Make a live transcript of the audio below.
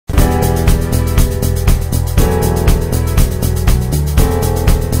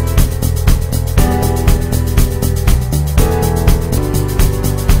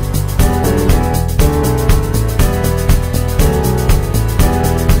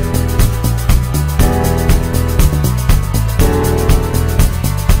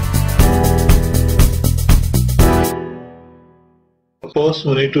First,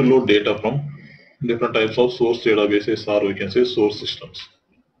 we need to load data from different types of source databases, or we can say source systems.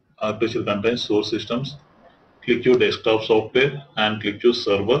 Architecture contains source systems, Qlikview Desktop software, and Qlikview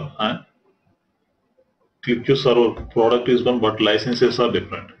Server. And Qlikview Server product is one, but licenses are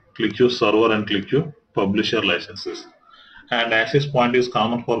different. Qlikview Server and Qlikview Publisher licenses. And access point is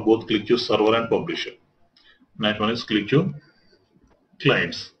common for both Qlikview Server and Publisher. Next one is Qlikview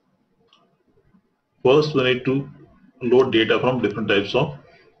Clients. First, we need to load data from different types of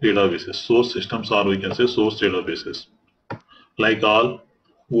databases, source systems, or we can say source databases, like all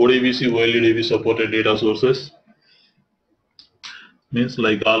ODBC, OLEDB Supported Data Sources, means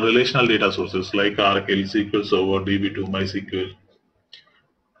like all relational data sources like Oracle, SQL Server, DB2, MySQL,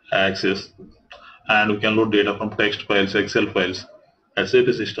 Access, and we can load data from text files, Excel files, SAP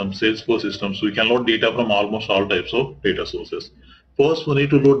systems, Salesforce systems. We can load data from almost all types of data sources. First, we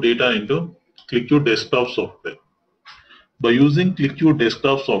need to load data into Qlikview Desktop software. By using Qlikview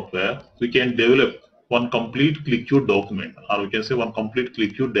Desktop software, we can develop one complete Qlikview document, or we can say one complete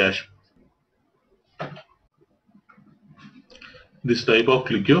Qlikview dashboard. This type of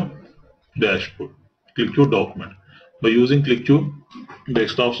Qlikview dashboard, Qlikview document. By using Qlikview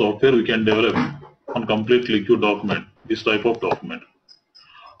Desktop software, we can develop one complete Qlikview document, this type of document.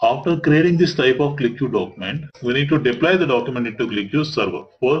 After creating this type of Qlikview document, we need to deploy the document into Qlikview Server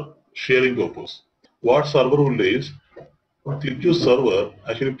for sharing purpose. What server will do is, Qlikview Server,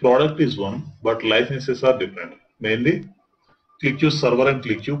 actually product is one, but licenses are different. Mainly Qlikview Server and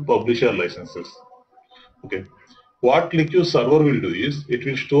Qlikview Publisher licenses. Okay. What Qlikview Server will do is, it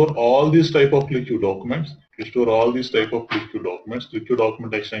will store all these type of Qlikview documents. It will store all these type of Qlikview documents. Qlikview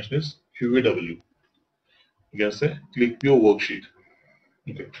document extension is QVW. You can say Qlikview Worksheet.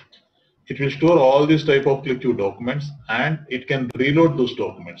 Okay. It will store all these type of Qlikview documents, and it can reload those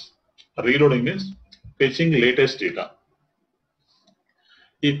documents. Reloading means fetching latest data.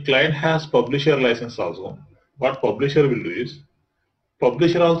 If client has publisher license also, what publisher will do is,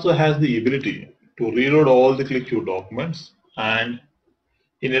 publisher also has the ability to reload all the Qlikview documents, and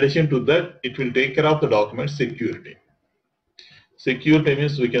in addition to that, it will take care of the document security. Security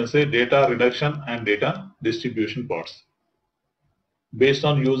means we can say data reduction and data distribution parts. Based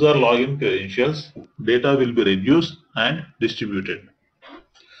on user login credentials, data will be reduced and distributed.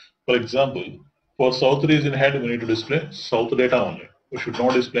 For example, for South region head, we need to display South data only. We should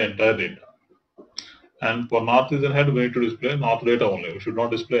not display entire data. And for North region head, we need to display North data only. We should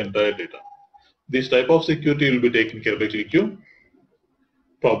not display entire data. This type of security will be taken care by Qlikview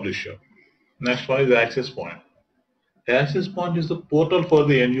Publisher. Next one is Accesspoint. Accesspoint is the portal for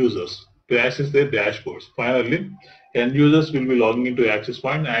the end users to access their dashboards. Finally, end users will be logging into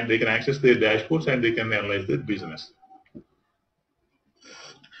Accesspoint, and they can access their dashboards and they can analyze their business.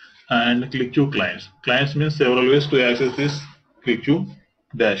 And Qlikview Clients. Clients means several ways to access this Qlikview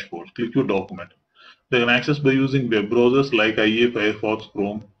dashboard, Qlikview document. They can access by using web browsers like IE, Firefox,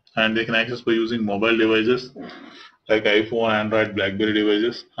 Chrome, and they can access by using mobile devices like iPhone, Android, BlackBerry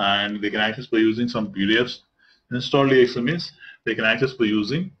devices, and they can access by using some PDFs. Installed exe means they can access by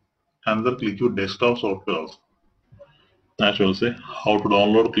using another Qlikview Desktop software also. As I will say, how to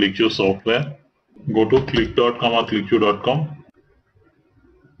download Qlikview software. Go to qlik.com or qlikview.com.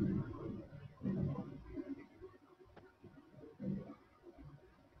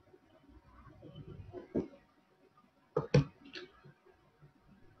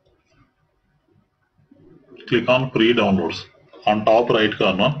 Click on free downloads. On top right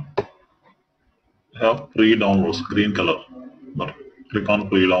corner, have free downloads, green color. Click on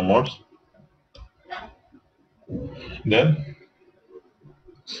free downloads. Then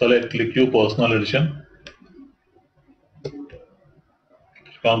select Qlikview Personal Edition.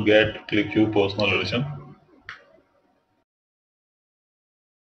 Click on Get Qlikview Personal Edition.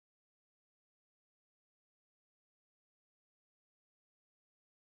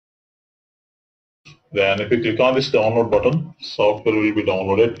 Then if you click on this download button, software will be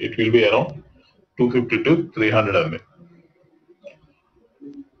downloaded. It will be around 250 to 300 MB.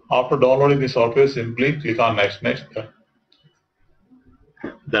 After downloading the software, simply click on next.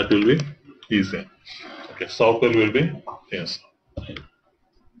 That will be easy. Okay, software will be installed.